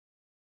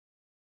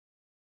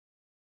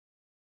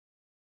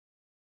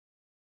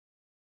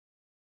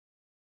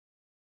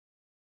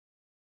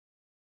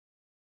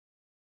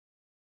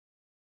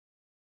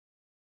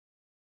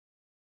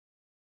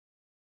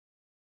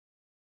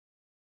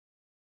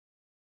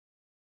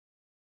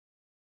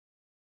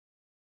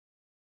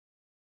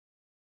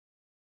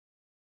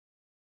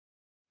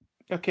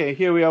Okay,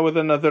 here we are with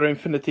another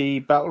Infinity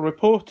Battle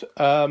Report. This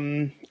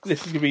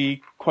is going to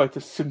be quite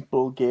a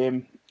simple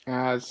game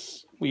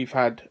as we've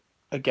had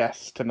a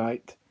guest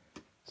tonight.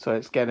 So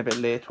it's getting a bit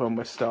late when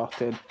we're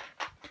starting.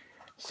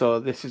 So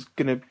this is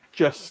going to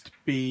just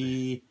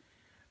be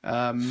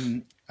a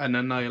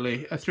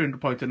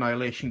 300-point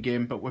Annihilation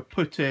game, but we're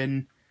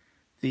putting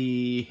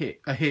a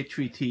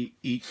HVT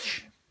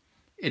each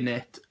in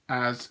it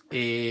as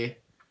a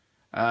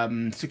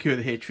secure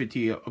the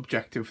HVT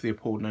objective for the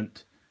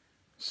opponent.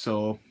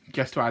 So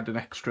just to add an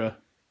extra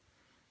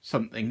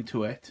something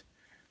to it.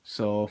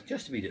 So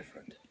just to be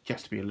different.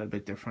 Just to be a little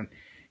bit different.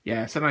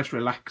 Yeah, it's a nice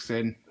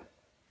relaxing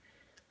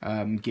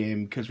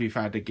game because we've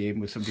had a game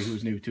with somebody who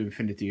was new to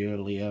Infinity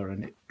earlier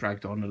and it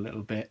dragged on a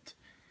little bit.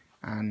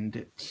 And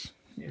it's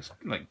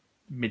like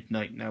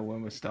midnight now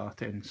when we're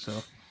starting.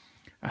 So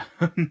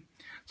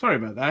sorry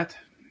about that.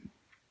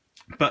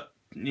 But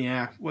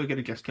yeah, we're going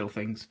to just kill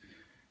things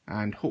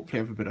and hopefully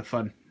have a bit of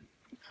fun.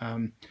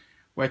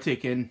 We're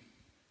taking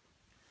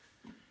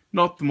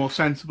not the most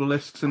sensible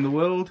lists in the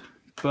world,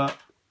 but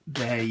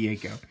there you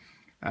go.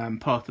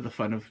 Part of the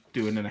fun of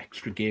doing an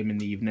extra game in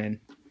the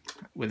evening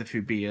with a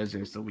few beers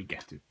is that we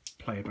get to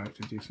play about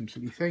and do some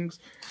silly things.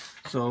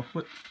 So,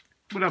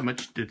 without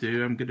much to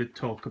do, I'm going to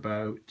talk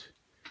about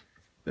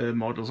the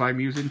models I'm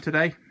using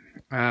today.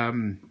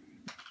 Some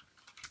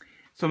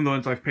of the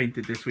ones I've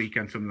painted this week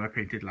and some that I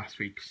painted last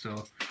week.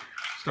 So,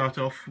 start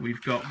off,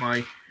 we've got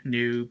my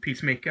new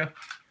Peacemaker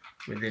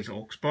with his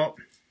Orc Spot.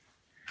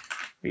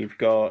 We've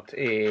got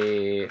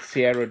a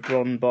Sierra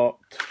drone bot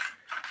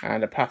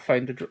and a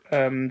Pathfinder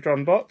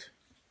drone bot.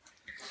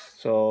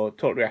 So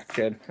Total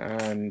Reaction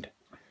and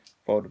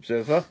Forward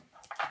Observer.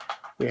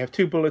 We have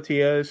two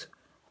Bulleteers,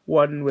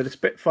 one with a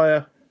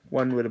Spitfire,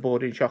 one with a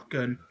boarding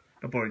shotgun,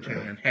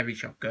 heavy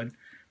shotgun.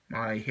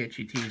 My HET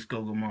is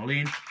Gogo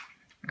Marlene.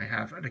 I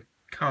have a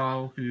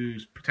Carl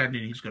who's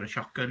pretending he's got a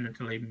shotgun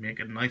until I make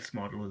a nice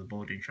model with a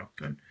boarding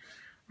shotgun.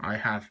 I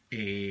have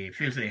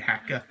feels like a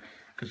hacker.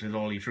 Because with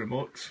all these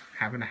remotes,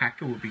 having a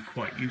hacker would be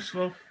quite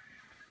useful.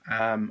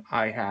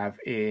 I have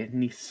a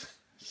Nice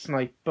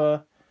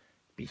Sniper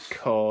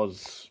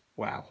because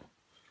I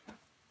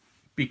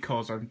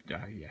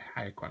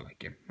quite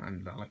like him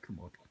and I like the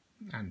model.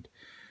 And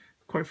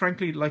quite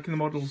frankly, liking the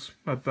models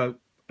about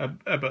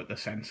the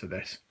sense of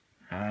this.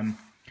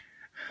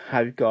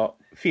 I've got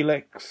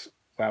Felix,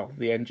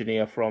 the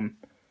engineer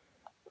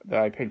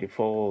that I painted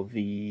for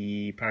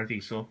the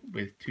Paradiso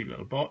with two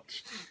little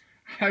bots.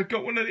 I've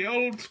got one of the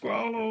old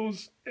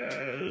Squallows.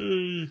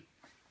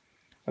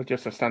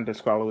 Just a standard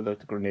Squallow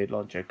without a grenade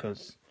launcher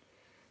because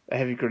a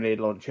heavy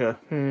grenade launcher,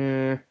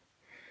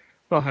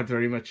 not had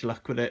very much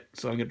luck with it.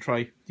 So I'm going to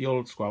try the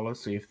old Squallow,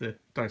 see if the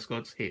dice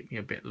gods hate me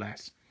a bit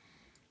less.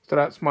 So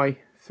that's my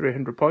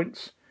 300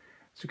 points.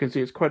 So you can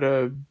see it's quite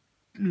a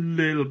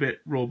little bit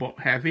robot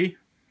heavy.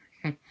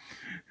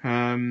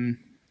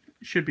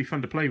 Should be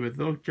fun to play with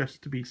though,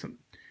 just to do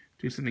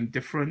something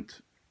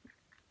different.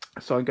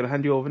 So I'm going to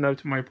hand you over now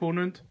to my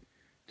opponent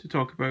to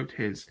talk about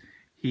his.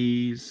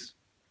 He's,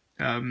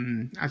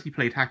 as he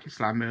played Hack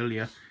Islam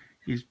earlier,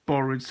 he's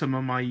borrowed some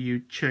of my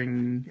Yu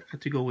Ching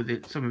to go with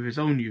it, some of his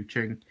own Yu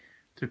Ching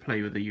to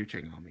play with the Yu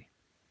Ching army.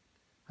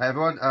 Hi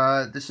everyone,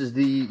 this is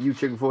the Yu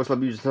Ching force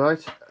I'm using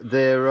tonight.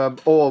 They're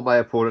all my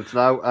opponents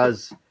now,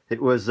 as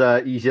it was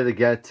easier to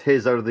get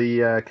his out of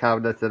the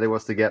cabinet than it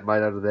was to get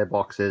mine out of their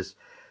boxes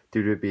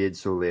due to it being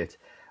so late.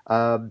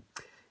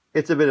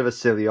 It's a bit of a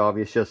silly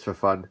army, it's just for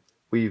fun.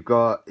 We've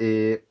got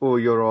a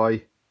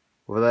Oyoroi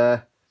over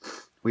there.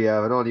 We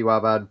have an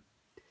Oniwaban,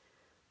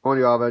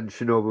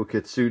 Shinobu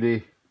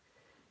Kitsune,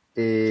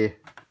 a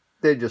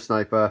Ninja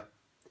Sniper.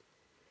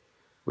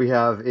 We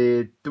have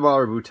a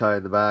Damara Butai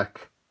in the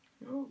back,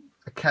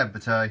 a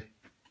Kenpatai,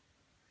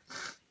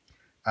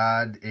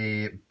 and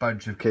a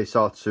bunch of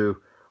Keisatsu,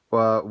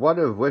 one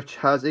of which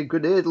has a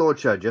grenade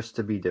launcher, just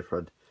to be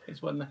different.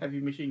 Is one the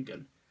heavy machine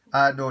gun?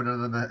 No,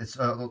 none of them. It's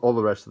all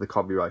the rest of the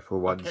combi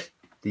rifle ones. Okay.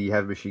 The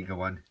heavy machine gun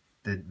one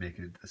didn't make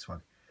it into this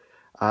one.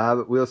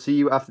 We'll see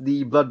you after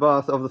the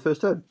bloodbath of the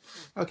first turn.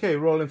 Okay,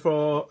 rolling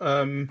for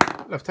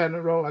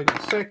Lieutenant roll. I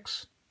got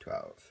 6.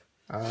 12.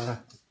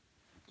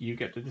 You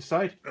get to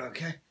decide.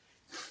 Okay.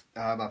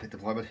 Map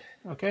deployment.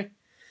 Okay.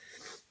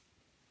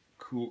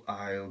 Cool.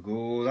 I'll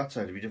go that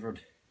side to be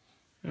different.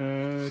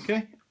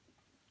 Okay.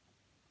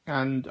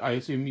 And I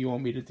assume you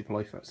want me to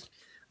deploy first.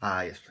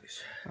 Yes,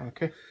 please.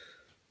 Okay.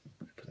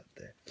 Put that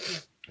there.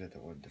 That's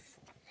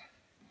wonderful.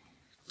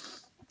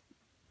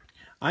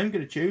 I'm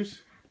going to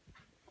choose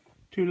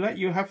to let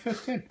you have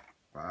first in.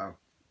 Wow.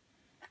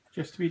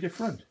 Just to be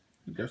different.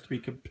 Just to be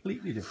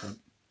completely different.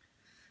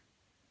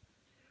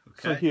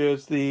 Okay. So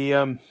here's the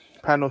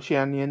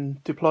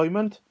Pan-Oceanian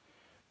deployment.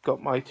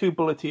 Got my 2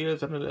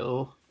 Bulleteers and a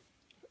little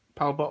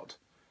Palbot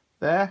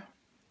there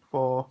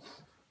for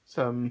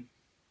some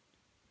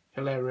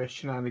hilarious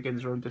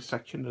shenanigans around this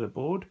section of the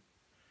board.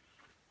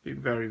 Be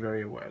very,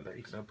 very aware of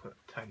these. I'll put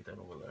a tag down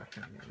over there.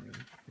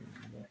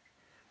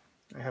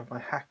 I have my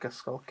hacker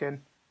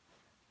skulking,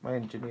 my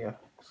engineer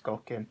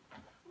skulking,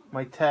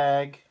 my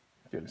tag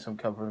doing some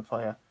cover and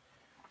fire,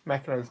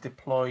 mechanized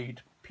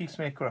deployed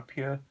Peacemaker up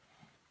here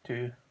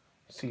to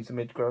seize the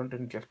mid-ground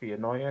and just be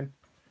annoying.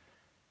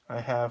 I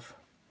have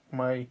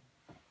my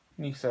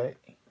Nisa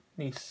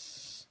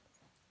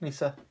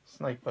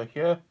sniper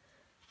here,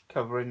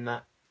 covering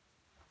that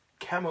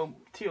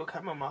teal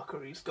camo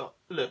marker he's got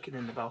lurking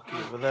in the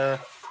balcony over there.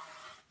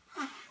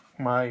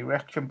 My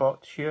reaction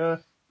bot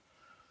here,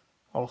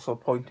 also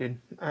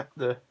pointing at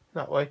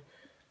that way.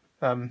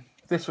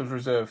 This was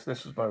reserved.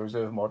 This was my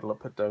reserve model I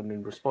put down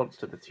in response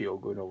to the teal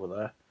going over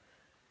there,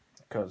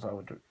 because I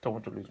don't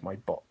want to lose my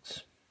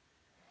bots.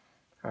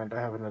 And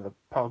I have another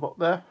power bot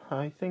there.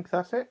 I think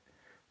that's it.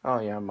 Oh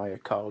yeah, my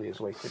Akali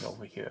is waiting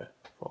over here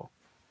for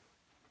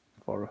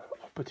an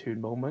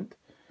opportune moment.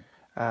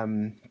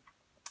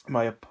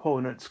 My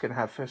opponent's going to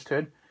have first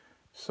turn.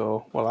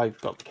 So, well, I've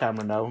got the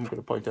camera now. I'm going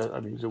to point out,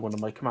 I'm using one of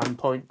my command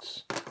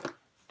points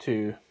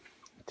to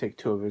take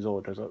 2 of his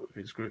orders out of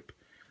his group.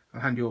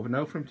 I'll hand you over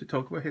now for him to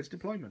talk about his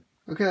deployment.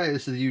 Okay,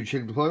 this is the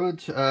Yu-Ching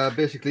deployment.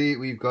 Basically,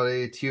 we've got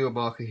a teal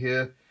marker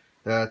here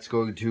that's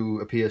going to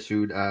appear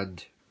soon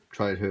and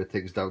try and hurt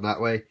things down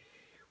that way.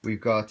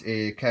 We've got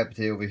a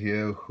captain over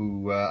here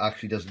who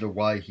actually doesn't know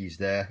why he's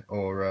there,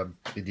 or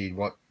indeed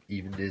what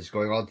even is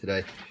going on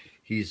today.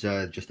 He's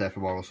just there for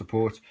moral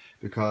support,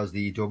 because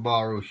the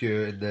Domaro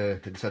here in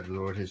the centre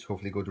lord is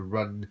hopefully going to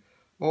run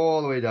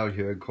all the way down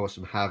here and cause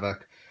some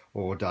havoc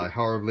or die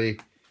horribly.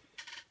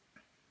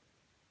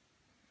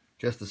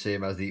 Just the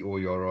same as the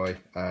Oyoroi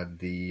and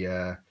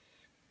the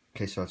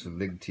Keisatsu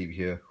Ling team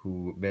here,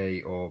 who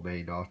may or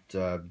may not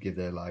give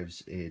their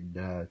lives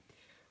in,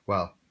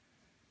 well,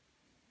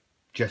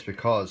 just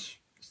because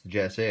it's the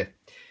JSA.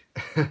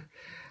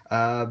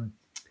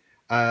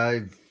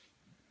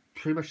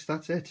 Pretty much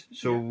that's it.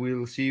 So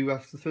we'll see you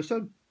after the first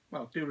turn.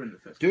 Well, during the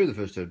first turn. During the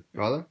first turn,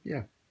 rather,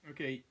 yeah.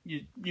 Okay,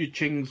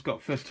 Yu-Ching's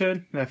got first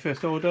turn, their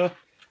first order.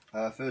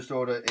 First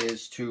order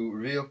is to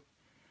reveal.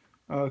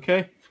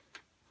 Okay.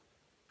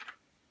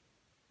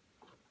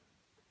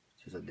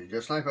 She's a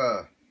ninja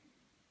sniper.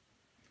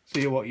 So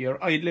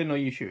you're idling or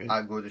you shooting?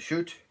 I'm going to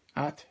shoot.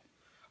 At?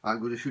 I'm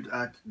going to shoot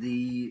at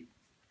the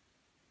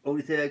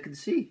only thing I can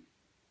see.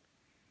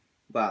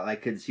 Well, I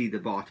can see the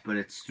bot, but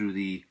it's through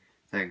the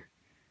thing.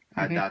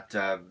 And that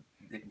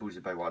it moves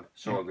it by 1.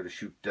 So I'm going to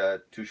shoot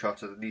 2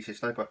 shots at the Nisei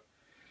sniper.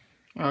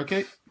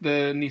 Okay,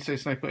 the Nisei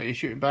sniper is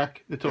shooting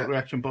back. The total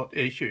reaction bot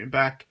is shooting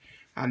back.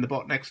 And the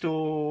bot next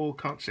door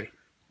can't see.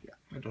 Yeah.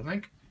 I don't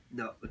think.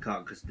 No, I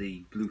can't because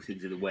the blue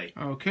thing's in the way.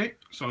 Okay,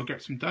 so I'll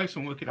get some dice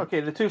and work it out.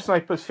 Okay, the 2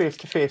 snipers face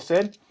to face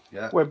in.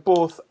 Yeah. We're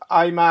both,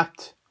 I'm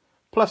at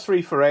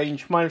 +3 for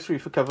range, -3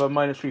 for cover,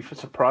 -3 for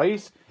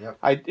surprise. Yep.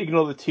 I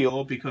ignore the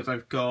teal because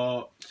I've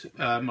got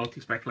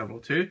multi-spec level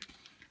 2.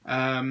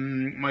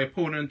 My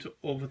opponent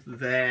over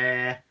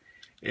there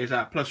is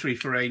at +3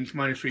 for range,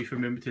 -3 for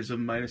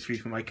mimetism, -3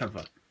 for my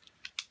cover.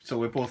 So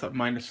we're both at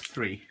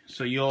 -3.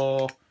 So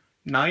you're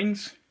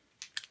 9s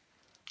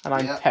and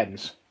I'm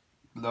 10s.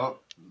 No.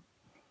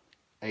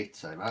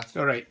 8s, I'm at.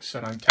 You're 8s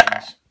and I'm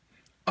 10s.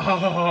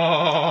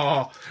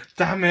 Oh,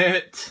 damn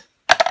it.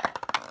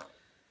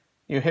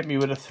 You hit me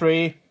with a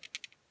 3.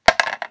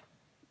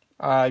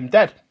 I'm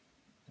dead.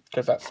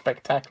 Because that's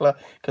spectacular.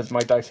 Because my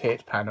dice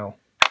hate panel.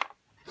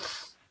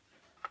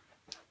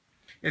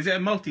 Is it a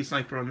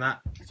multi-sniper on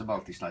that? It's a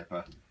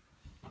multi-sniper.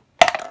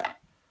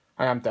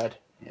 I am dead.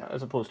 Yeah.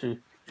 As opposed to...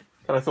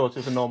 I thought it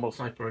was a normal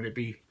sniper and it'd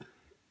be...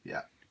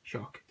 Yeah.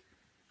 Shock.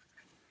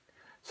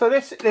 So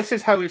this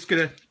is how it's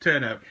going to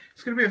turn out.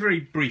 It's going to be a very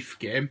brief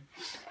game.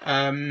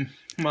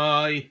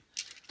 My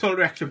total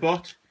reaction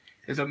bot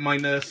is at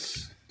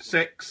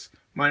 -6,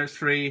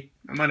 -3,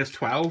 and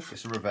 -12.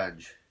 It's a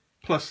revenge.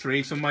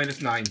 +3, so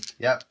 -9.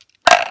 Yep.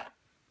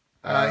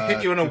 I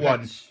hit you on a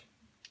 1. Hits.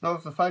 No,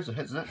 the 5's a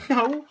hit, isn't it?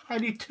 No, I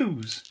need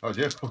 2s. Oh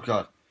dear, oh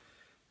god.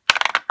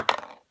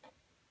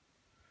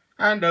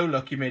 And oh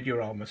look, you made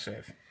your armor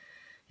save.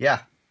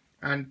 Yeah.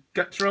 And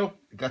guts roll.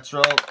 Guts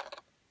roll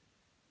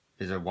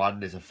is a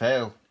 1, is a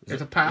fail.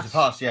 It's a pass. It's a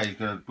pass, yeah, you've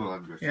got to roll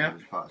under it. Yeah.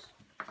 It's a pass.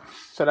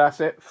 So that's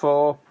it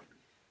for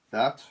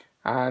that.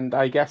 And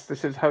I guess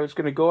this is how it's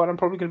going to go, and I'm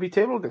probably going to be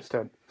tabled this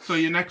turn. So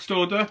your next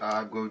order?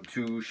 I'm going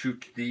to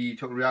shoot the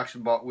total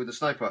reaction bot with a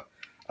sniper.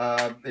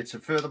 It's a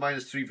further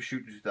 -3 for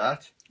shooting to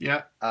that.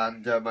 Yeah.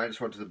 And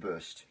 -1 to the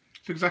burst.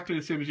 It's exactly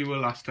the same as you were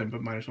last time,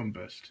 but -1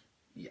 burst.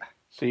 Yeah.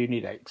 So you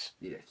need 8s.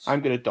 Need 8s.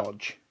 I'm going to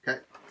dodge.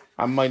 Okay.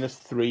 I'm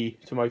 -3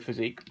 to my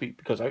physique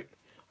because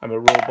I'm a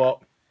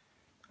robot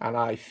and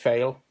I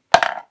fail.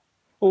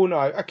 Oh no,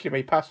 I actually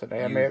may pass it.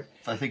 I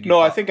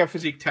think I'm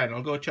physique 10.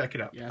 I'll go check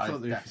it out. Yeah, I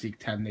thought they were physique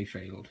 10. They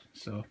failed.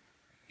 So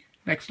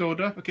next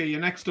order. Okay,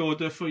 your next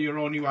order for your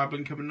Oni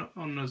Wabin coming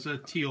on as a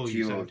TO.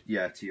 You said.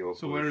 Yeah, TO.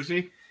 So where is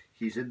he?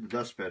 He's in the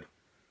dustbin.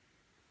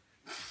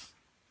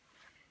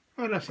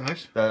 Oh, that's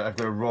nice. I've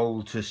got to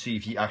roll to see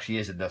if he actually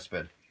is in the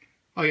dustbin.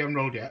 Oh, you haven't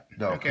rolled yet?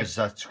 No, because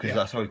that's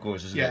how it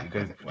goes, isn't it?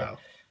 Yeah, well.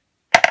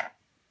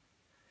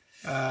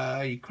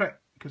 You crit,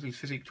 because he's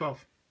physique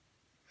 12,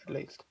 at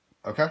least.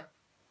 Okay.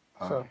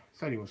 So,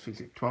 said he was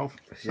physique 12.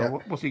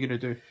 So what's he going to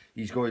do?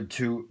 He's going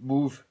to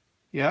move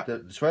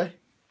this way.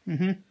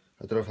 Mm-hmm.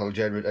 I don't know if I'll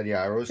generate any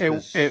arrows.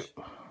 'Cause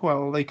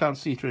Well, they can't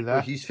see through well,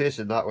 that. he's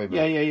facing that way,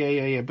 man.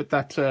 Yeah. But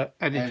that's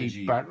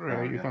energy battery.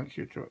 Oh, You yeah. can't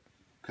shoot through it.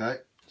 Okay.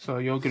 So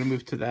you're going to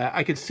move to there.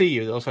 I can see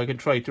you though, so I can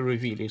try to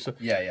reveal you. So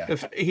Yeah.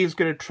 if he's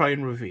going to try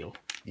and reveal,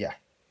 Yeah.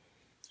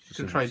 you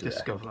can try and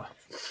discover.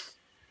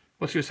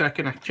 What's your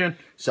second action?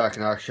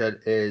 Second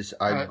action is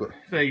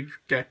They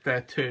get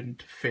their turn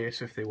to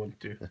face if they want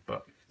to,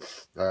 but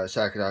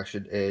second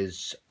action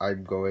is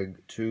I'm going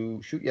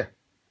to shoot you.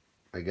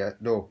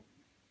 No.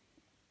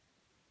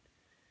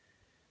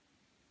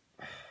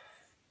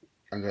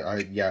 I'm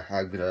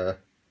gonna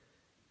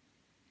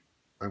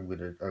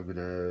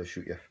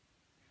shoot you.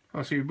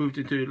 oh, so you moved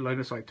into line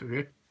of sight, have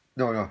you?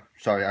 No.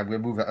 Sorry, I'm gonna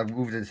move it. I'm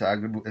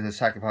gonna move, and the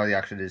second part of the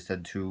action is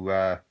then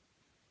to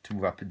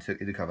move up into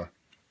cover.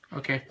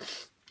 Okay.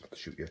 I'll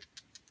shoot you.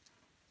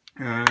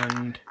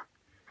 And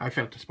I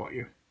failed to spot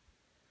you.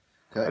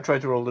 Okay. I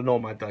tried to roll the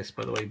nomad dice,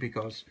 by the way,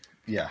 because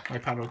Yeah. my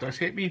panel dice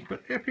hit me,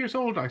 but it appears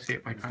all dice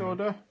hit my panel.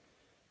 Order.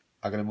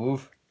 I'm gonna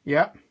move.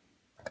 Yeah.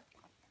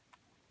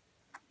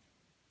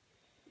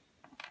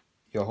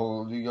 You're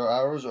holding your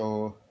arrows,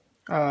 or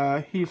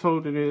He's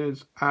holding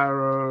his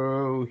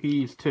arrow.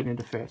 He's turning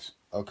to face,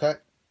 okay.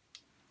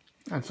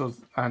 and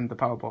the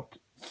power bot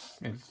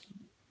is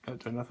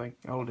doing nothing.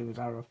 Holding his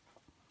arrow.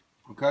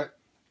 Okay.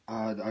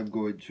 And I'm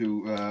going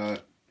to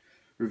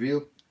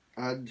reveal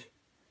and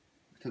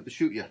attempt to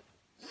shoot you.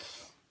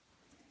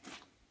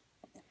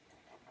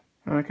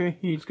 Okay,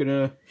 he's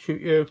gonna shoot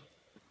you,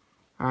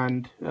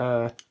 and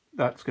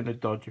that's gonna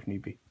dodge if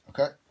need be.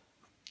 Okay.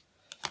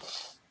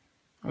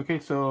 Okay,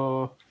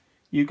 so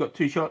you got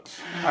 2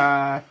 shots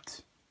at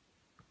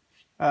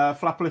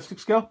flat ballistic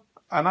skill,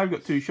 and I've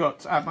got 2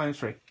 shots at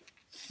 -3.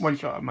 1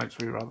 shot at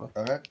 -3 rather.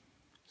 Okay.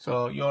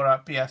 So you're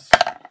at BS.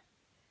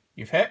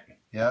 You've hit,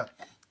 Yeah.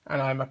 and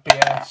I'm at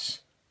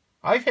BS.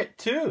 I've hit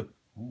 2.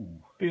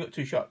 Ooh. But you got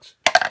 2 shots.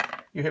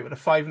 You hit with a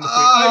 5 and a 3.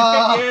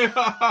 I've hit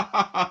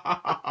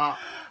you.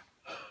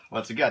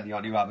 Once again, the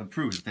only rabbit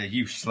proves that they're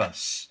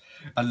useless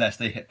unless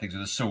they hit things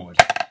with a sword.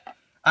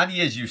 And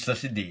he is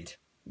useless indeed.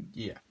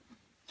 Yeah.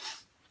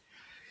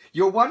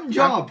 Your one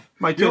job.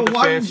 My turn Your to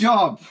one face.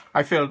 job.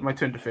 I failed my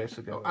turn to face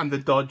ago. And the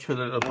dodge for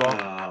the little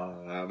bot.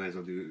 I may as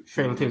well do.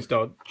 Failed his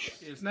dodge.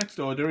 His next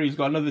order, he's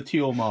got another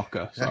teal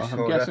marker. So Next I'm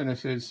order. guessing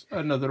this is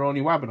another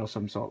Oni Wabbit of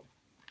some sort.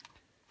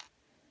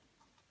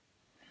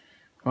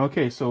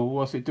 Okay, so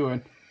what's it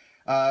doing?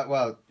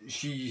 Well,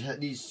 she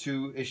needs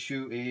to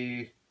issue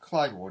a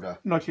climb order.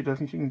 No, she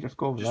doesn't. She can just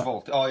go over Just that.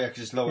 vault. Oh, yeah,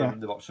 because it's lower Yeah. than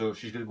the box, so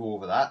she's going to go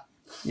over that.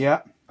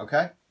 Yeah.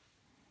 Okay?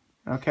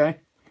 Okay.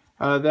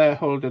 They're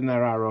holding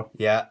their arrow.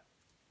 Yeah.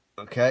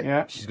 Okay.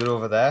 Yeah. She's going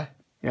over there.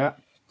 Yeah.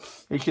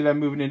 Is she then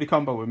moving into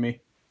combat with me?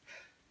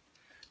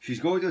 She's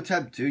going to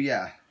attempt to,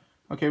 yeah.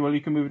 Okay, well,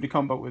 you can move into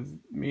combat with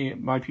me.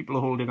 My people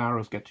are holding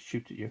arrows get to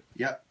shoot at you.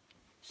 Yeah.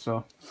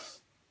 So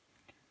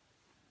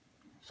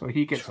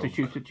he gets to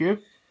shoot at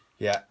you.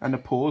 Yeah. And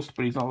opposed,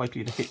 but he's not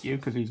likely to hit you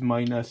because he's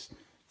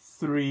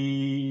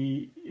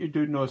 -3. You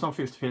do know it's not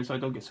face to face, so I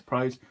don't get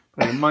surprised.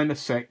 But I get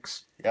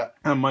 -6 Yeah.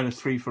 and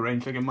 -3 for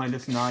range. I get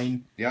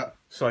 -9. Yeah.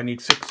 So I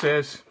need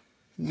 6s.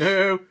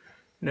 No.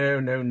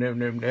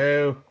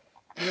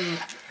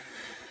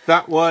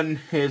 That one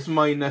is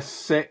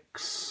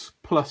 -6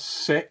 plus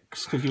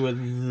 6 because you were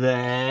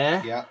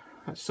there. Yeah.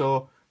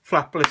 So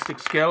flat ballistic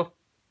skill.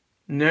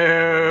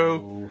 No.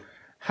 Ooh.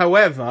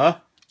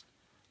 However,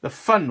 the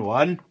fun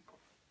one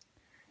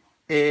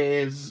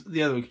is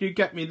the other one. Can you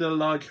get me the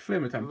large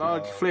flamer template?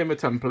 Large flamer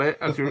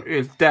template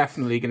is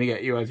definitely going to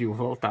get you as you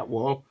vault that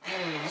wall.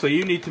 So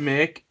you need to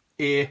make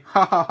a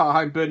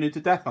I'm burning to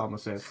death armor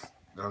save.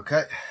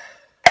 Okay.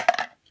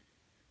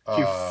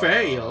 You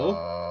fail,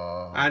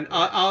 and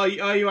are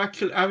you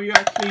actually? Have you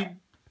actually?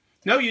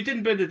 No, you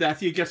didn't burn to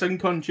death. You're just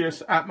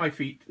unconscious at my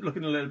feet,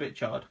 looking a little bit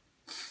charred.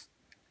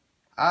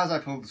 As I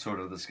pulled the sword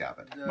out of the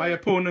scabbard. My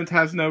opponent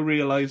has now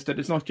realised that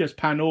it's not just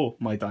Pano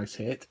my dice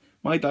hit.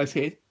 My dice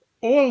hit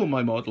all of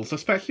my models,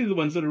 especially the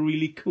ones that are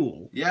really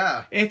cool.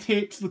 Yeah. It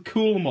hits the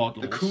cool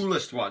models. The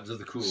coolest ones of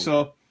the cool.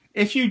 So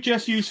if you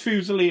just use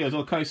Fusiliers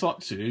or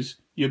Kaisotsus,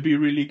 you'd be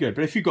really good.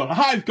 But if you've got,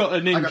 I've got a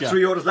ninja. I got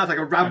 3 orders left. I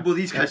can ramble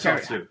these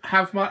Kaisotsu.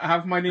 Have my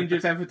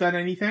ninjas ever done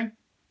anything?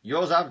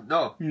 Yours haven't?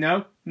 No.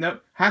 No.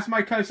 Has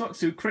my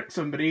Kaisotsu crit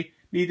somebody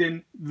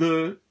needing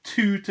the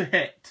 2 to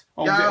hit?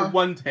 Or was it a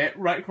 1 to hit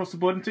right across the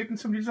board and taking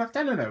somebody's left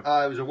element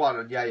out? It was a 1,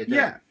 and yeah, you did.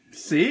 Yeah.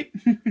 See?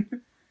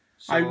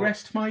 So, I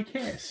rest my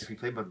case. If we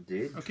play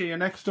Monday. Okay, your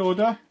next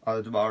order.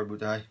 Tomorrow will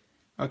die.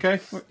 Okay.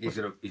 He's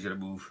gonna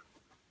move.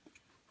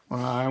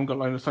 Well, I haven't got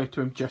line of sight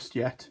to him just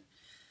yet.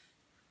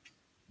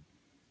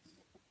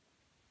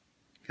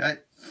 Okay.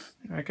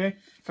 Okay.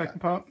 Second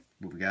part.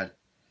 Move again.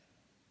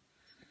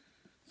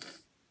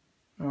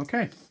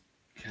 Okay.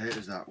 Okay,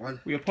 there's that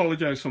one. We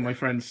apologise for my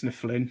friend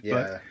sniffling, Yeah,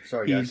 but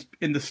sorry he's guys.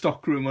 in the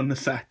stock room on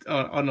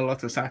on a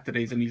lot of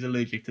Saturdays, and he's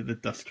allergic to the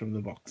dust from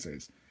the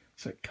boxes,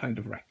 so it kind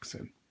of wrecks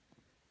him.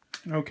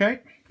 Okay.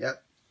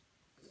 Yep.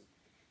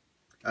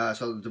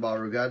 So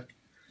tomorrow again.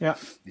 Yeah.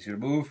 He's gonna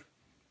move.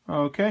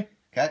 Okay.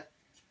 Okay.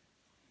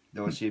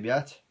 No one see him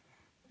yet.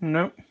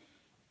 No.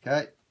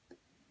 Okay.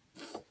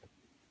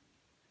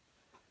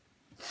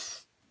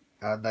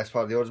 And next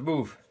part of the order's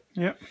move.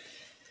 Yep.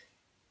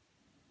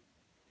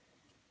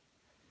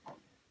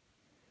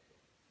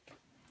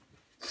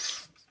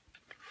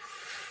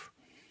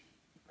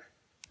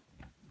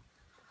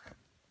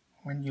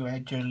 When you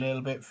edge a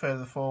little bit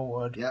further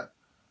forward. Yeah.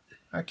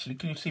 Actually,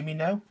 can you see me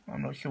now?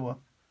 I'm not sure.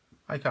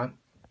 I can't.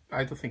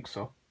 I don't think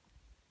so.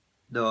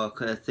 No,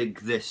 I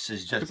think this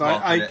is just.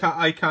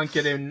 I can't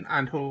get in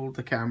and hold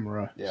the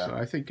camera. Yeah. So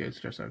I think it's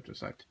just out of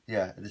sight.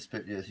 Yeah, this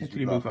bit. Yeah, Can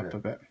you move up a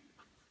bit?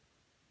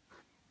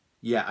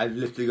 Yeah, I've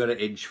literally got an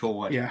inch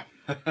forward. Yeah.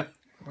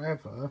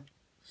 However,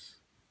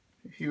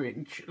 if you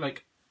inch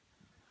like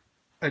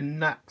a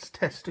gnat's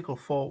testicle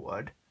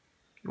forward,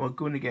 you are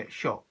going to get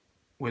shot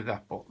with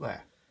that bolt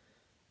there.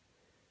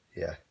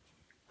 Yeah.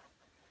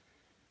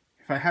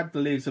 If I had the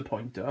laser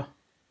pointer,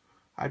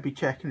 I'd be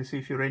checking to see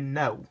if you're in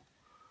now.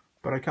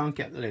 But I can't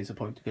get the laser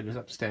pointer because it's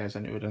upstairs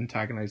and it would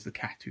antagonise the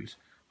cat who's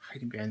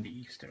hiding behind the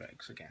Easter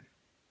eggs again.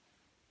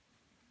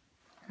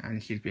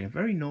 And she's been a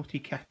very naughty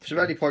cat. So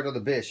at any point on the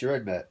base, you're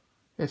in, mate?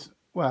 It's...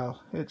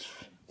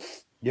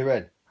 You're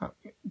in? Do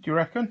you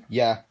reckon?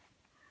 Yeah.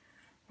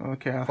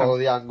 Okay, Follow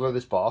the angle of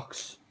this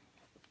box.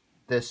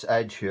 This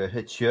edge here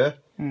hits here,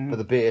 but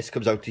the base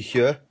comes out to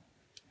here.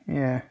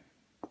 Yeah.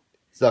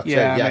 So that's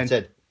Yeah, it. Yeah, I mean... it's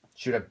in.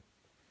 Shoot him.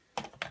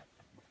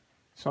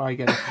 So I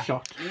get a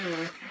shot.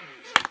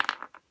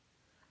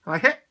 I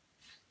hit.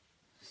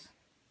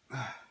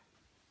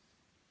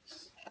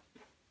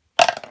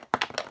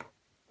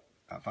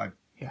 Fine.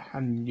 Yeah,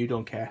 and you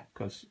don't care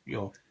because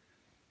you're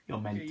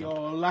mental.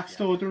 Your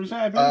last order is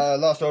there,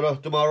 last order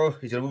tomorrow.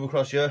 He's gonna move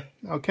across here,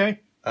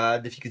 okay.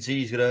 and if you can see,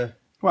 he's gonna.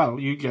 Well,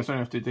 you just don't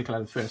have to declare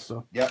the first,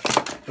 so. Yeah.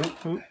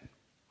 Ooh.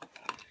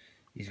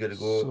 He's gonna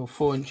go. So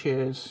 4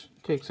 inches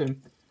takes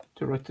him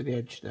to right to the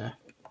edge there,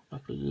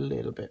 like a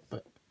little bit,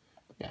 but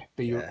yeah.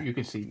 But you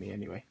can see me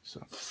anyway,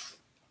 so.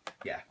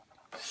 Yeah.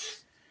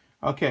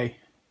 Okay.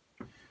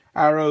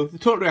 Arrow. The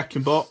total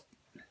reaction bot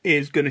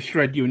is going to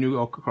shred you when you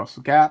walk across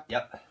the gap.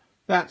 Yep.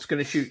 That's going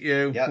to shoot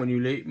you Yep. when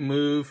you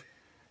move.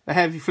 The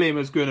heavy flamer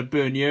is going to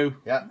burn you.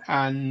 Yep.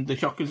 And the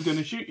shotgun's going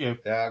to shoot you.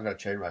 Yeah, I'm gonna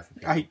chain rifle.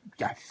 I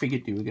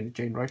figured you were going to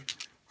chain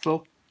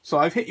rifle. So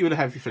I've hit you with a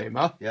heavy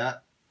flamer. Yeah.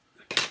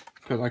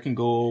 Because I can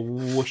go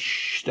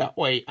whoosh that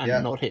way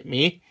and not hit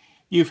me.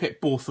 You've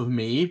hit both of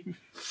me.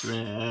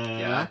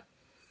 Yeah.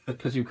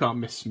 Because you can't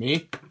miss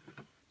me.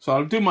 So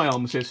I'll do my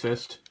arm assist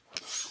first.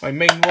 My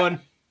main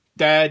one,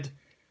 dead.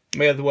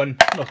 My other one,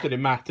 not that it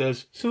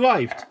matters,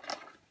 survived.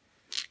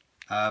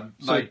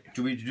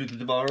 Do we do the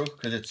tomorrow?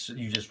 Because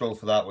you just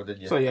rolled for that one,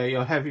 didn't you? So yeah,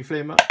 your heavy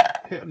flamer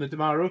hit on the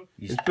Damaro.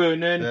 He's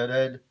burning.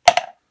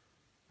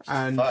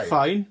 And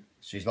fine.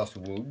 So he's lost a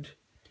wound.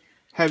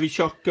 Heavy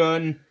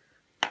shotgun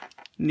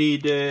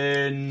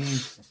needing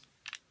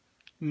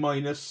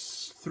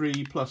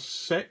 -3 plus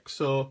 6,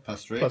 so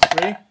 +3.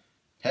 +3.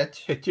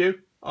 Hit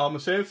you. Armor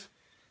save.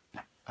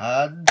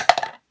 and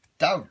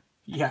down.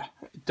 Yeah,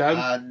 down.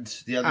 And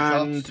the other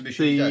and shots to be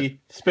shooting the dead.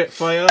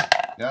 Spitfire.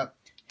 Yeah.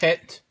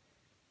 Hit.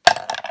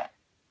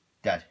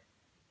 Dead.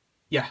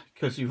 Yeah,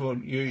 because you've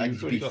And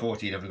you beat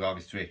 14 of the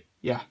Army 3.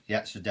 Yeah.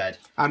 Yeah, so dead.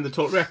 And the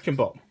total reaction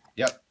bot.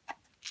 Yep.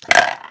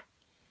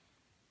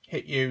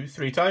 Hit you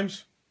 3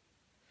 times.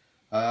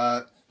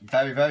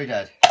 Very, very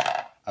dead.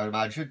 I would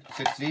imagine.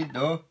 16,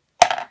 no.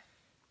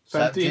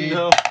 17,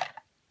 no.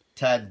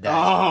 10 dead.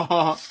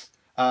 Oh,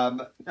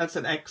 that's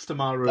an X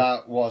tomorrow.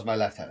 That was my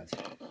lieutenant.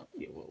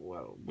 Yeah,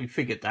 well, we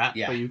figured that,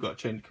 Yeah. but you've got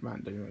chain of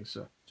command anyway,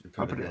 so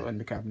I'll put it in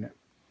the cabinet.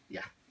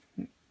 Yeah.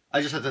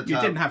 I just had to You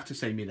didn't have to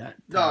say me that.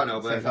 No,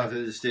 but I thought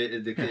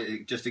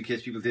just in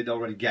case people didn't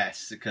already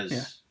guess, because...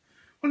 Yeah.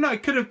 Well, no,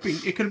 it could have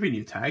been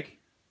your tag.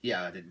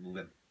 Yeah, I didn't move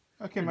him.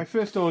 Okay, my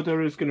first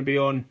order is going to be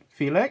on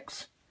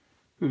Felix,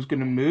 who's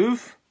going to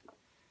move.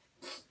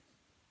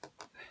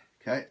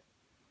 Okay.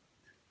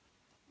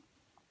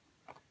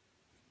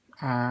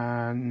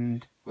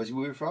 And... Where's he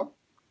moving from?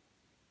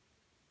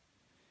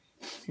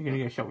 You're going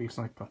to get shot with your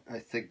sniper. I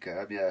think,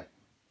 yeah.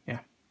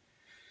 Yeah.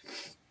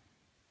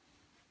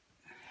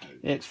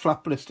 It's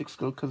flat ballistic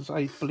skill, because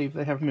I believe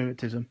they have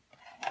mimetism.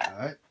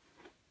 Alright.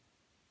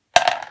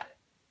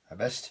 I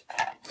missed.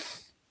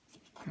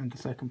 And the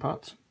second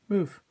part's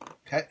move.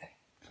 Okay.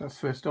 So that's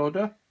first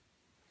order.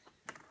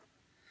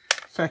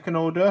 Second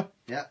order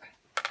Yeah.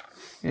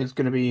 is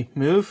going to be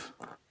move.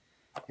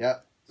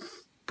 Yeah.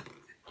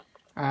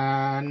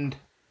 And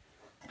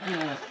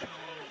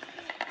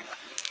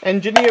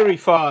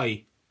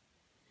engineerify.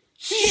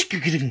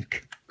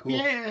 Cool.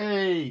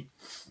 Yay!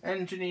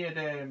 Engineered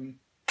him.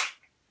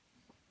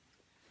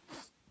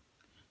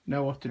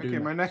 Know what to do. Okay,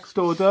 my next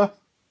order.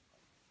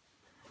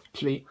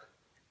 Actually,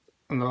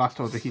 on the last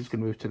order, he's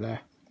going to move to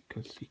there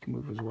because he can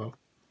move as well.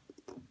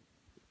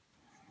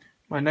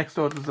 My next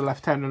order is the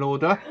lieutenant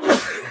order,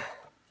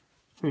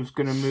 who's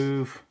going to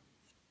move.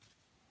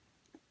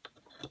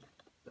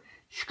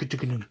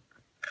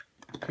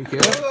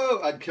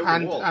 Oh, and kill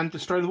the wall. And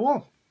destroy the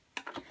wall.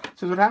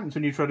 So what happens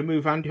when you try to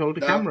move and you hold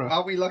the camera.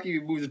 Aren't we lucky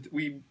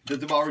the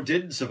tomorrow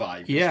didn't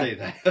survive? Yeah. Stay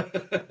there.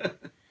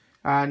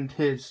 And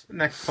his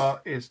next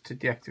part is to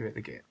deactivate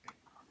the game.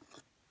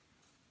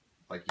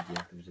 Like he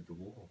deactivated the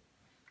wall.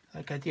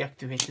 Like I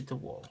deactivated the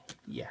wall.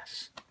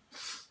 Yes.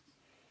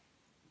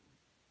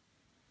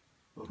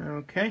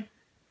 Okay.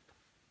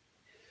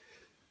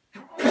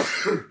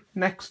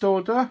 Next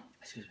order.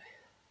 Excuse me.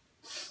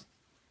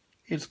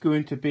 Is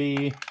going to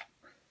be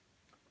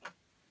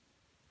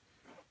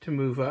to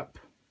move up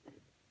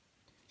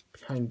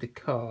behind the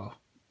car.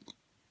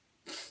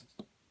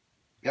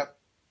 Yep.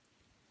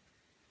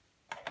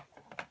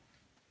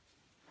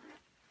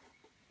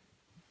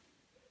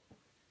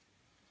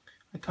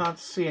 I can't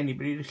see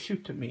anybody to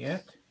shoot at me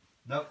yet.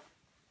 Nope.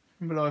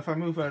 But if I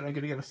move out, I'm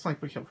going to get a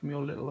sniper shot from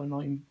your little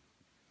annoying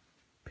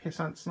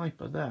pissant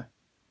sniper there.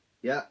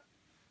 Yeah.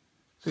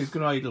 So he's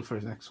going to idle for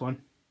his next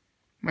one.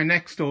 My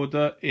next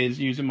order is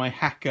using my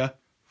hacker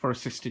for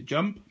assisted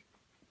jump.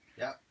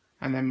 Yeah.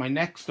 And then my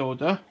next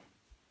order,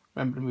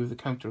 remember to move the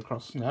counter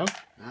across now,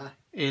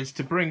 is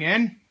to bring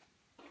in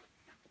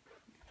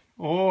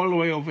all the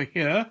way over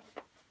here.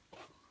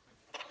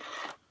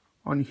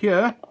 On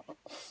here,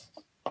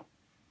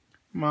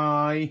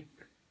 my,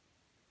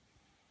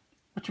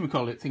 what should we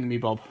call it,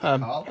 thingamy-bob?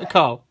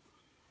 Carl.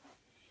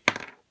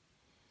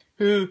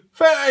 Who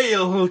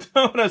failed!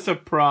 What a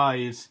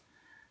surprise!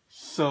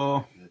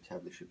 So, The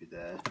tablet should be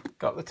there.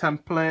 got the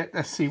template.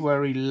 Let's see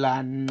where he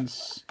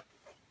lands.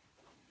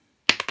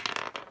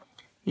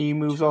 He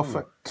moves off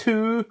at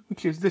 2,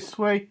 which is this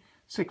way.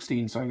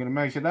 16, so I'm going to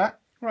measure that.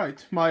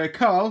 Right, my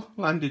Carl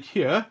landed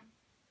here.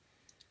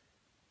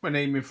 When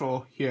aiming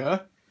for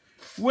here.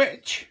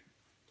 Which,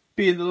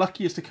 being the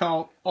luckiest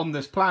Carl on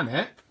this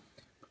planet,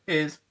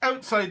 is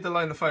outside the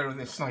line of fire of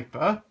this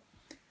sniper.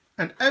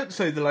 And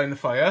outside the line of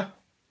fire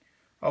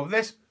of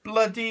this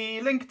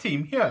bloody link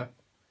team here.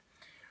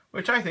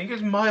 Which I think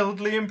is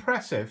mildly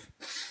impressive.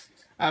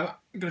 I'm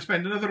going to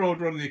spend another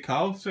order on the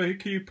Carl. So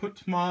can you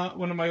put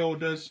one of my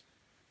orders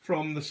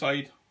from the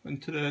side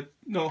into the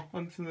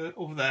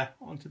over there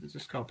onto the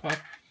discard pad?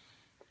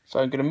 So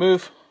I'm going to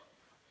move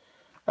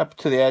up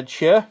to the edge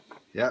here.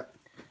 Yep.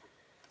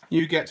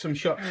 You get some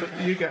shots.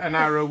 You get an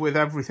arrow with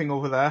everything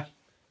over there.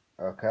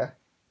 Okay.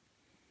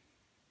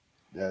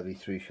 There'll be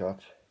 3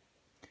 shots.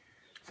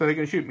 So they're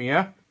going to shoot me,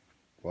 yeah?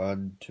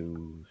 1,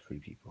 2, 3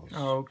 people.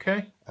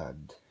 Okay.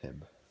 And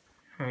him.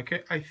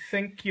 Okay. I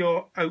think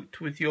you're out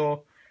with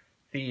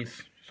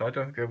these. So I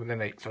don't think they're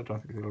within 8. So I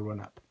don't think they'll run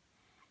up.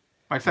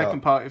 My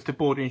second part is to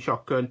boarding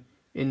shotgun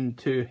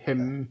into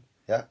him.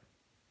 Yeah.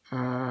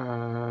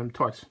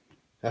 Twice.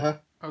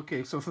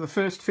 Okay, so for the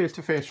first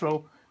face-to-face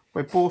roll,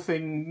 we're both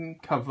in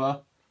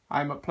cover.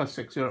 I'm at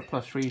 +6, you're at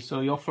 +3,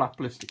 so you're flat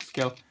ballistic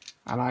skill,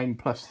 and I'm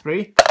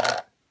 +3.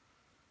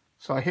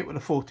 So I hit with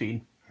a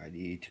 14. I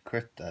need to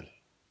crit that.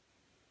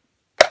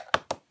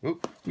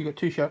 Oop. You got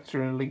 2 shots,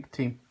 you're in a link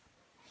team.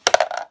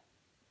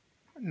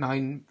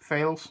 9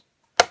 fails.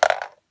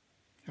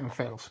 And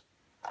fails.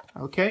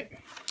 Okay.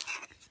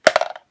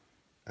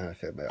 And I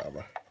failed my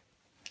armor.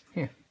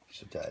 Here.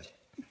 So dead.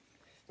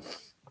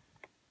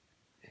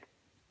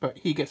 But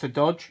he gets a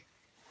dodge.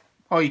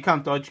 Oh, you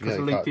can't dodge because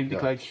the link team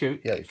declared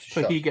shoot. Yeah,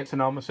 so he gets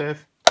an armor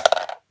save.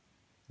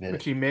 Made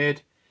which it. he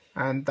made.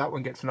 And that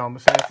one gets an armor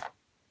save.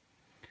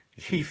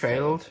 He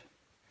failed.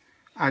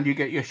 And you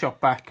get your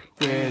shot back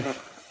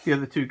with the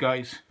other 2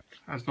 guys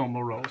as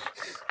normal rolls.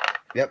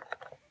 Yep.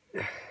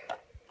 It's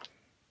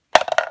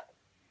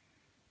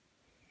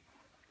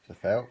a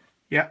fail.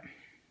 Yep.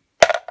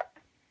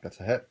 That's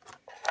a hit.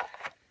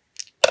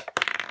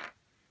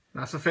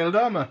 That's a failed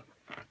armor.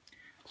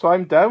 So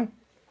I'm down.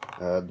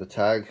 The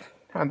tag.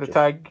 And the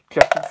tag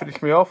just to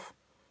finish me off.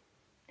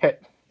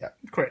 Hit. Yeah.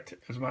 Crit,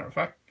 as a matter of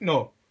fact.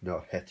 No.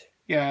 No, hit.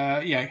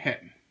 Yeah,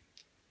 hit.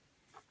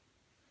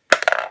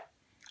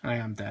 I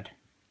am dead.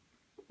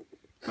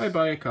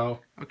 Bye-bye,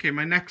 Carl. Okay,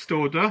 my next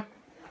order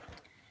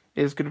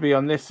is going to be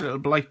on this little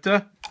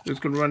blighter, who's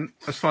going to run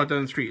as far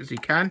down the street as he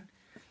can.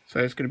 So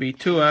it's going to be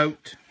 2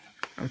 out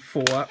and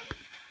 4 up.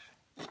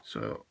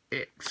 So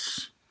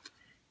it's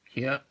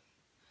here.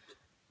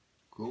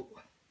 Cool.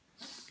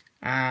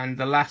 And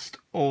the last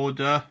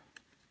order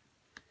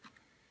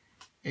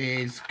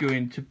is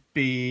going to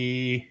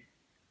be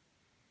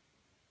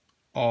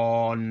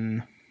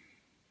on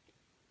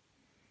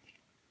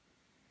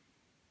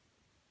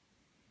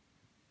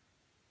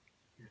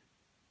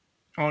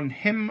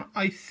him,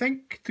 I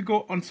think, to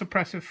go on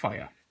suppressive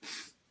fire.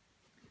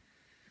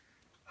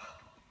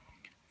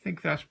 I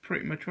think that's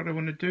pretty much what I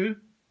want to do.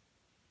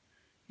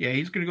 Yeah,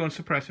 he's going to go on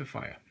suppressive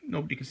fire.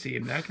 Nobody can see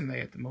him there, can they,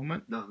 at the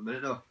moment? Not in a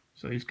minute, no.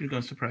 So he's going to go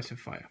on suppressive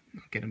fire.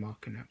 I'll get a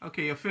marker now.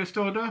 Okay, your first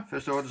order?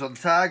 First order's on the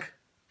tag.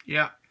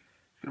 Yeah.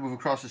 It's going to move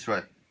across this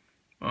way.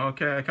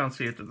 Okay, I can't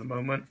see it at the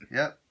moment.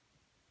 Yep.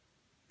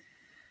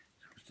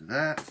 Goes to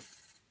there.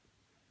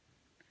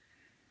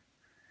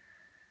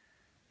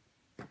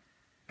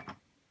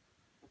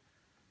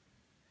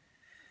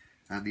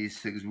 And these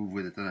things move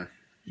with it, don't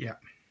they?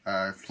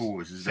 Yeah.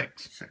 4 is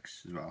 6.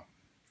 6 as well.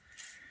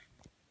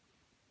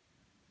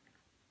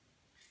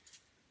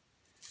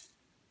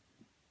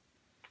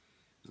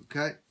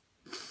 Okay.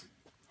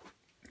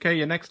 Okay,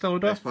 your next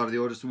order? Next part of the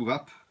order is to move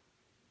up.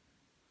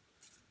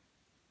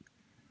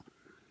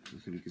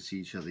 see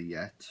each other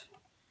yet.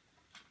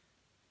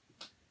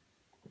 So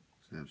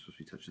I'm supposed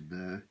to be touching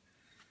there.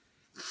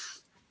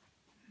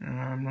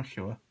 I'm not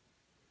sure.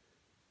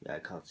 Yeah, I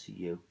can't see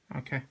you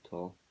Okay. at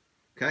all.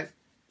 Okay.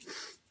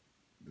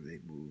 And they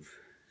move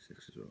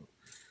 6 as well.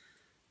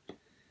 I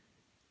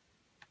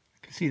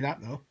can see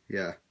that though.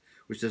 Yeah,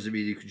 which doesn't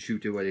mean you can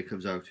shoot it when it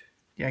comes out.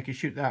 Yeah, I can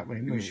shoot that when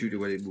it You moves. can shoot it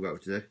when it moves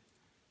out today.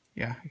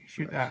 Yeah, I can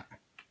shoot Right. that.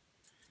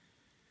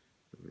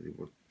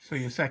 So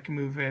your second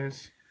move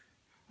is...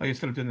 Oh, you're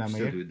still doing that,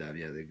 Still mate? doing that,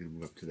 yeah, they're going to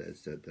move up to there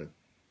instead though.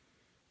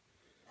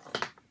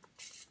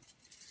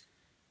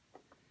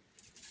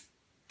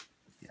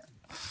 Yeah.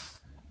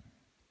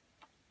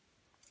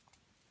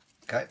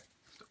 Okay.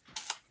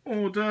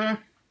 Order.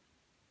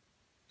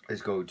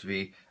 It's going to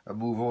be a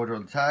move order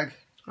on the tag.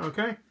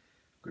 Okay. I'm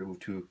going to move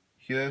to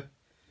here.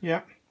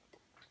 Yeah.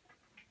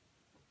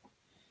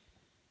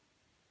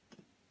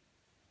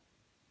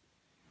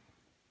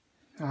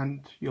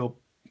 And your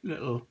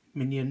little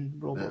minion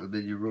robot. Little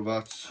minion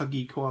robots.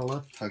 Huggy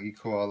koala. Huggy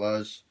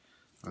koalas.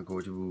 I'm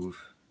going to move.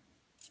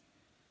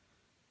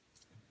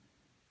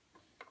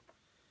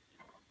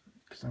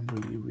 Because I'm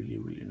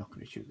really not going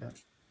to shoot that.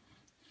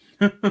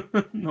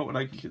 Not when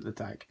I can shoot the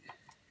tag.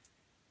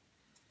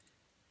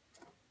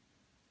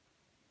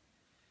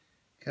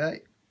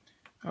 Okay.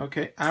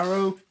 Okay,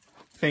 arrow.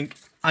 Think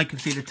I can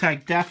see the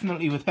tag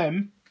definitely with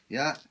him.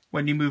 Yeah.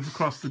 When you move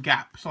across the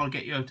gap, so I'll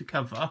get you out of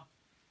cover.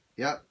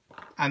 Yeah.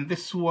 And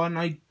this one,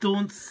 I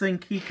don't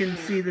think he can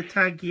see the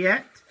tag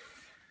yet,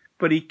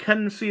 but he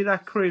can see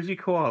that crazy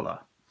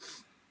koala.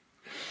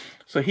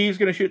 So he's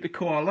going to shoot the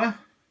koala,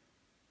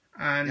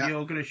 and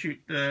you're going to shoot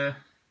the...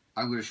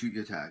 I'm going to shoot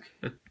your tag.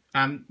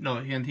 No,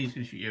 and he's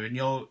going to shoot you, and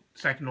your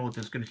second order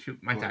is going to shoot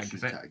my tag,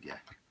 is it? Tag, yeah.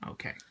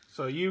 Okay.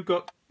 So you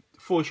got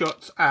 4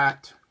 shots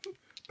at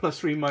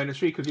 +3, -3,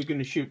 because you're going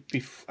to shoot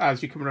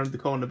as you come around the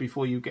corner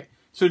before you get...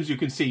 As soon as you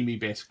can see me,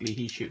 basically,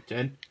 he's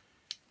shooting.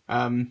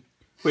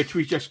 Which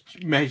we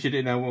just measured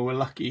it now when we're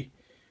lucky.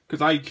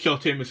 Because I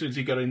shot him as soon as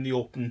he got in the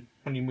open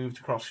when he moved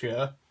across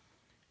here.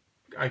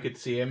 I could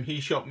see him. He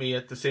shot me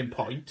at the same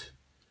point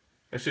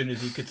as soon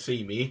as he could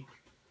see me.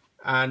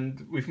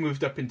 And we've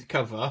moved up into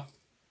cover.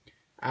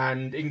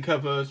 And in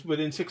cover's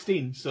within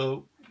 16.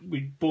 So we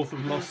both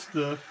have lost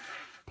the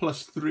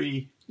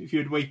 +3. If you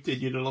had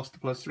waited, you'd have lost the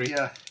 +3.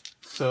 Yeah.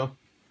 So,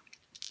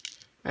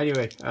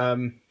 anyway,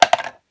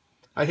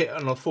 I hit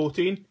on a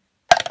 14.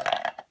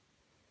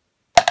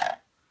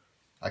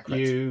 I crit.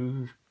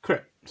 You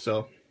crit,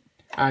 so,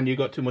 and you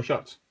got 2 more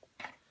shots.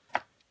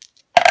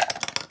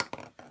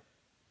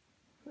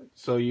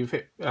 So you've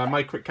hit,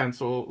 my crit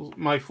cancels,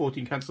 my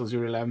 14 cancels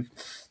your 11,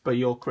 but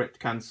your crit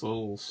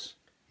cancels.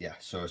 Yeah,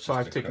 so it's So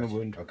just I've taken a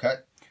wound. Okay.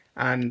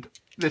 And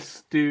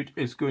this dude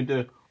is going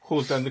to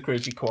hold down the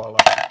crazy koala.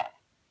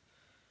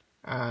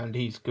 And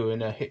he's going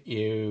to hit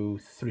you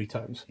 3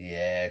 times.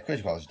 Yeah,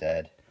 crazy koala's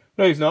dead.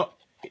 No, he's not.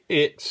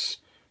 It's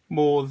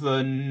more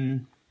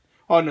than...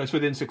 Oh, no, it's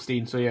within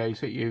 16, so yeah,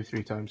 he's hit you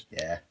 3 times.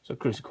 Yeah. So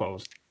crazy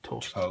koala's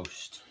toast.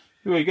 Toast.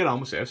 Well, you get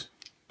armor saves.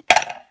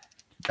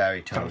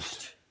 Very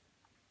toast.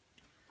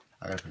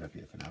 I'm going to put it up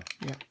here for now.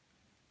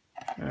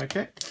 Yeah.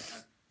 Okay.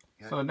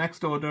 So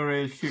next order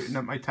is shooting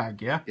at my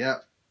tag, yeah? Yeah.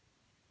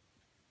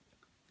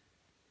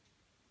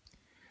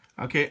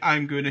 Okay,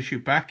 I'm going to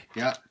shoot back.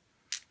 Yeah.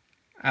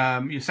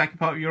 Your second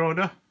part of your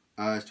order?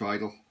 It's to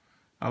idle.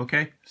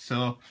 Okay,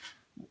 so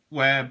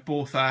we're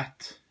both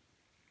at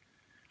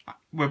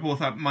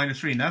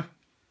 -3 now.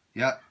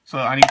 Yeah. So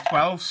I need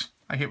 12s.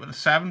 I hit with a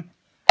 7.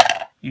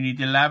 You need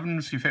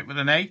 11s. You've hit with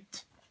an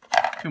 8.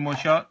 2 more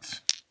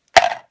shots.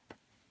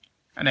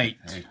 An 8.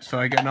 So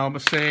I get an armor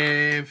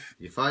save.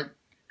 You're fine.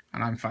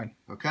 And I'm fine.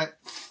 Okay.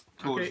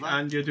 Okay,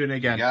 and you're doing it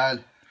again.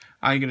 Again.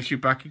 I'm going to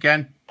shoot back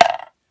again.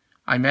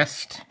 I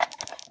missed.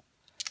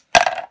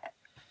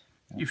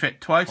 You've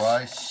hit twice.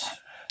 Twice.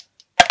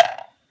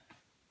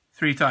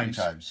 3 times.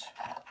 3 times.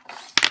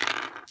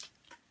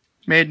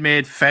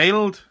 Made,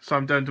 failed. So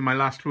I'm down to my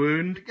last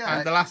wound. Okay.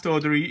 And the last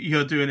order,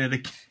 you're doing it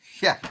again.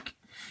 Yeah.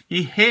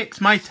 He hits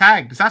my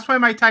tags. That's why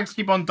my tags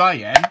keep on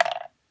dying.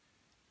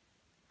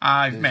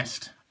 I've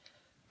missed.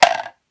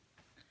 A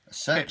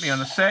 6. Hit me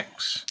on a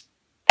 6.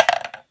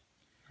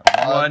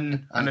 A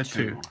 1 and a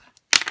 2.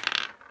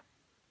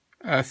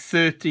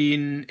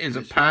 13 is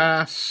a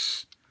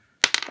pass.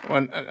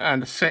 1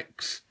 and a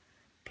 6.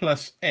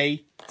 Plus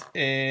 8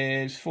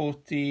 is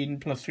 14.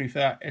 Plus 3 for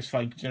that is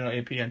fine because you're not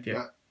AP yet.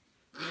 Yeah.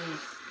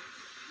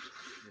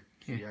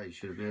 Yeah, you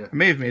should have made it. I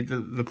may have made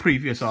the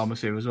previous armor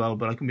save as well,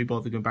 but I can be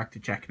bothered going back to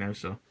check now.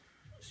 So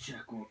Let's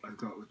check what I've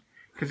got.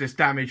 because it's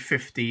damage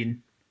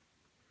 15.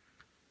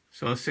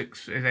 So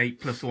 6 is 8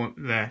 plus 1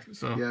 there.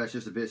 So Yeah, it's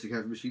just a basic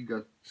heavy machine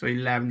gun. So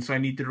 11. So I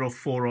need to roll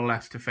 4 or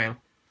less to fail.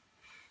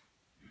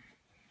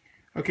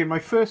 Okay, my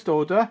first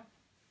order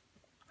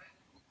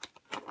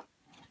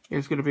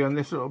is going to be on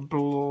this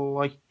little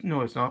light.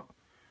 No, it's not.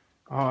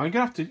 Oh, I'm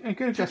gonna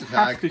just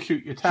have to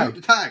shoot your tag.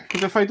 Shoot the tag.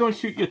 Because if I don't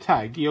shoot your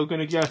tag, you're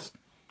gonna just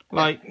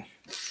like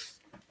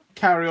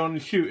carry on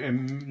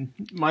shooting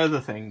my other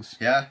things.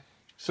 Yeah.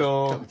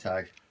 So Shoot the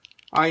tag.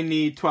 I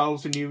need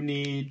 12s and you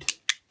need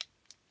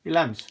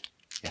 11s.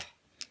 Yeah.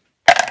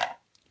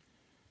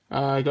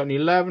 I got an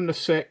 11, a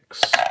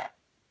 6,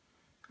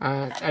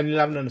 and an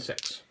 11 and a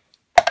 6.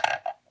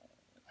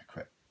 I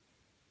quit.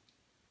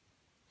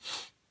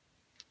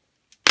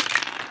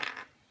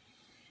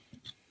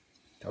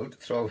 Don't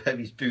throw him,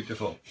 he's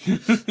beautiful.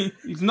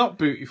 He's not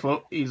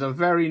beautiful, he's a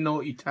very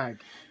naughty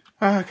tag.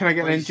 Can I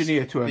get an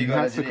engineer to him?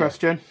 That's the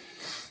question.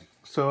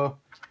 So,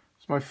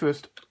 it's my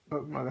first,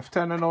 my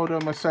lieutenant order,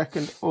 my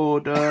second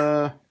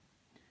order.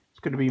 It's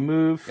going to be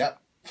move.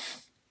 Yep.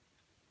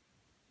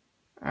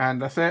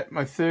 And that's it.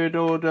 My third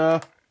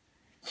order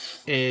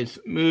is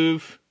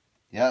move.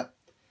 Yep.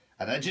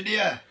 An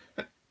engineer.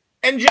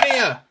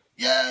 Engineer!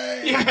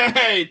 Yay!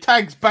 Yay!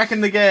 Tag's back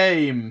in the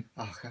game.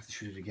 Oh, I have to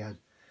shoot it again.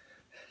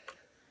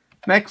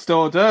 Next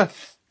order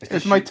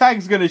is my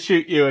tag's going to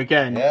shoot you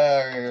again.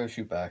 Yeah, I'm going to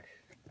shoot back.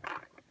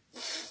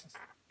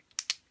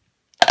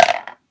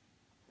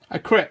 I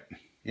crit.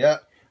 Yeah.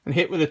 And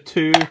hit with a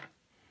 2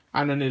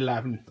 and an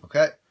 11.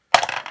 Okay.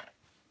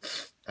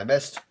 I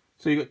missed.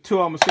 So you got 2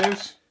 armor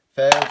saves.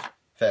 Failed.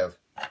 Failed.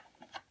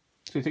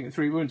 So you're taking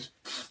 3 wounds.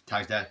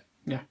 Tag's dead.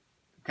 Yeah.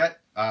 Okay.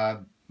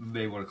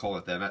 May want to call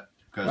it there, mate.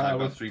 Because I've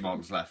got 3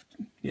 marks left.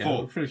 Yeah, 4.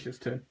 we'll finish this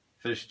turn.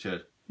 Finish the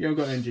turn. You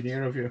haven't got an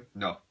engineer, have you?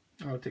 No.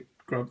 I'll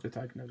grab the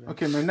tag now.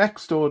 Okay, my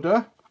next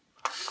order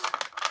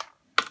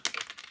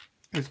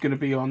is going to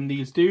be on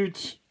these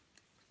dudes.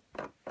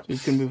 So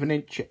he's going to move an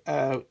inch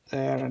out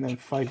there and then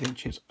 5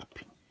 inches up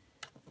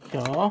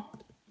here.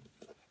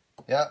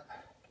 Yeah.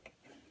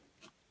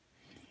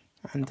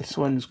 And this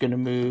one's going to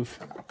move.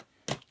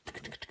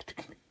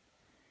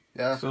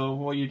 Yeah. So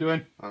what are you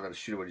doing? I'm going to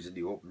shoot him when he's in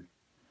the open.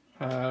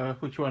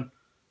 Which one?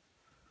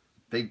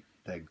 Big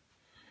thing.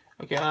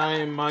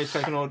 Okay, my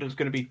second order is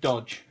going to be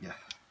dodge. Yeah.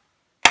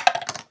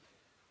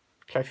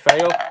 Okay,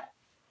 fail.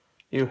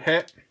 You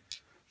hit.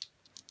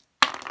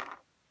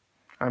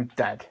 I'm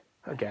dead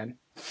again.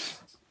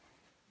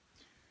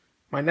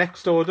 My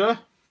next order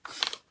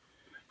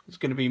is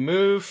going to be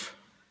move.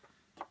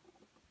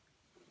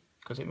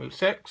 Because it moves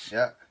 6.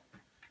 Yeah.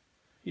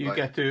 You right.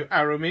 Get to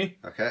arrow me.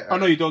 Okay. Oh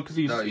no, you don't, because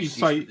he's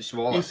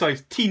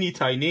size teeny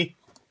tiny.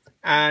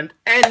 And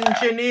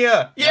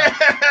engineer. Yeah,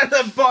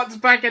 the bot's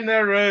back in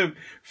their room.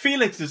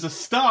 Felix is a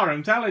star,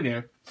 I'm telling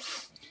you.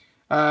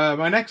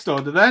 My next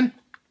order then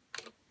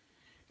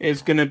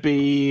is going to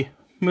be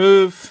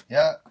move.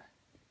 Yeah.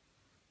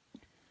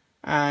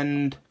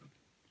 And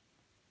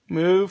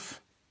move.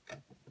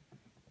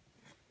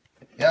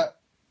 Yeah.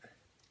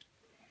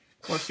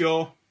 What's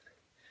your...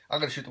 I'm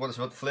going to shoot the one that's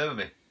about to flame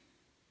me.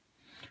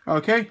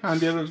 Okay,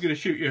 and the other one's going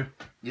to shoot you.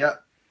 Yeah.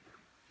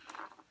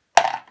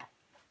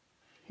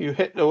 You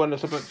hit the one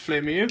that's about to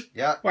flame you.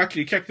 Yeah. Well,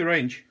 actually, check the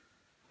range.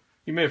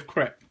 You may have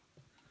crit.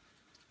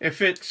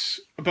 If it's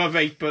above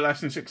 8 but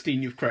less than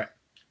 16, you've crit.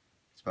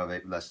 It's above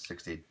 8 but less than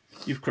 16.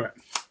 You've crit.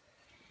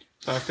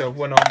 So I have to have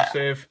 1 armor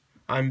save.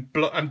 I'm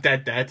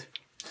dead.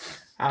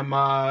 And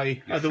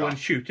my other one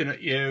shooting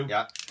at you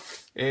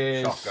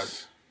is shotgun.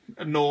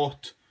 A 0,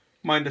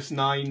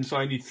 -9, so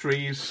I need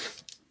 3s.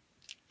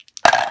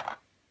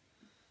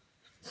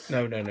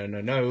 No.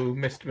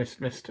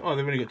 Missed. Oh,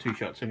 they've only got 2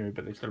 shots anyway,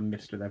 but they still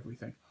missed with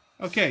everything.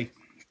 Okay,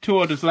 2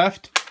 orders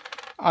left.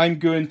 I'm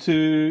going to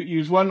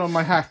use 1 on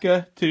my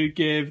hacker to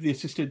give the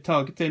assisted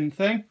targeting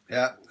thing.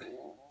 Yeah.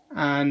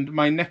 And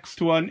my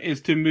next one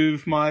is to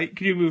move my...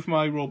 Can you move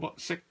my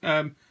robot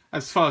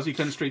as far as you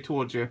can straight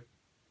towards you?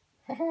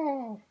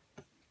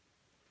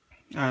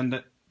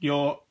 And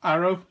your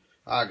arrow?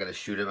 I'm going to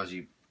shoot him as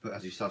he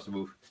starts to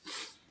move.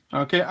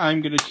 Okay,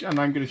 I'm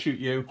gonna shoot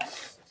you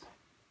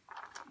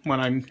when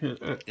I'm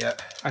at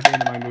the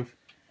end of my move.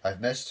 I've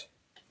missed.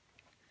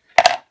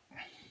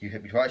 You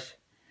hit me twice.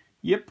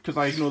 Yep, because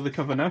I ignore the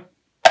cover now.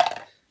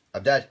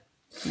 I'm dead.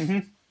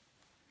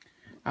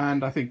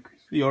 And I think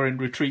you're in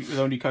retreat with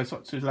only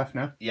Kaisotsu's left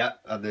now. Yeah,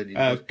 and then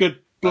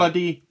good,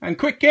 bloody, and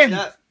quick game.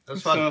 Yeah, that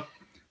was fun. So,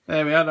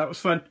 there we are. That was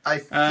fun. I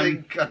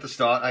think at the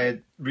start I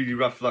had really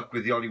rough luck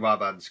with the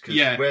Oniwabans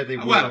because where they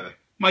were. Well,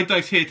 my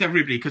dice hate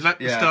everybody because at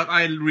the start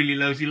I had really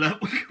lousy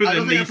luck with I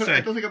don't think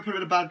I put them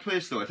in a bad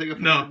place though. I think I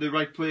put them in the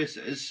right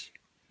places.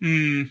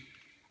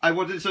 I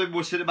wanted something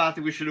more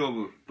cinematic with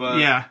Shinobu, but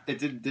it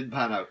didn't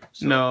pan out.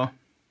 So, no.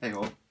 Hang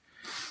on.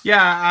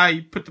 Yeah,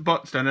 I put the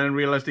bots down and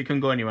realised they couldn't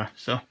go anywhere.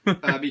 So.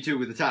 Me too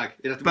with the tag.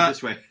 It had to be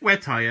this way. We're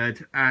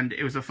tired, and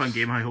it was a fun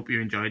game. I hope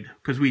you enjoyed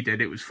because we did.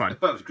 It was fun.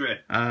 That was great.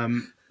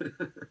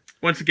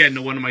 Once again,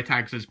 no one of my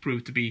tags has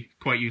proved to be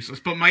quite useless.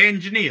 But my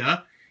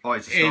engineer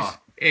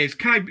is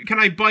can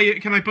I buy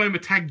him a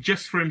tag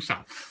just for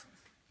himself?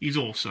 He's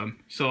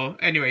awesome. So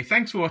anyway,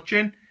 thanks for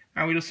watching,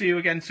 and we'll see you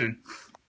again soon.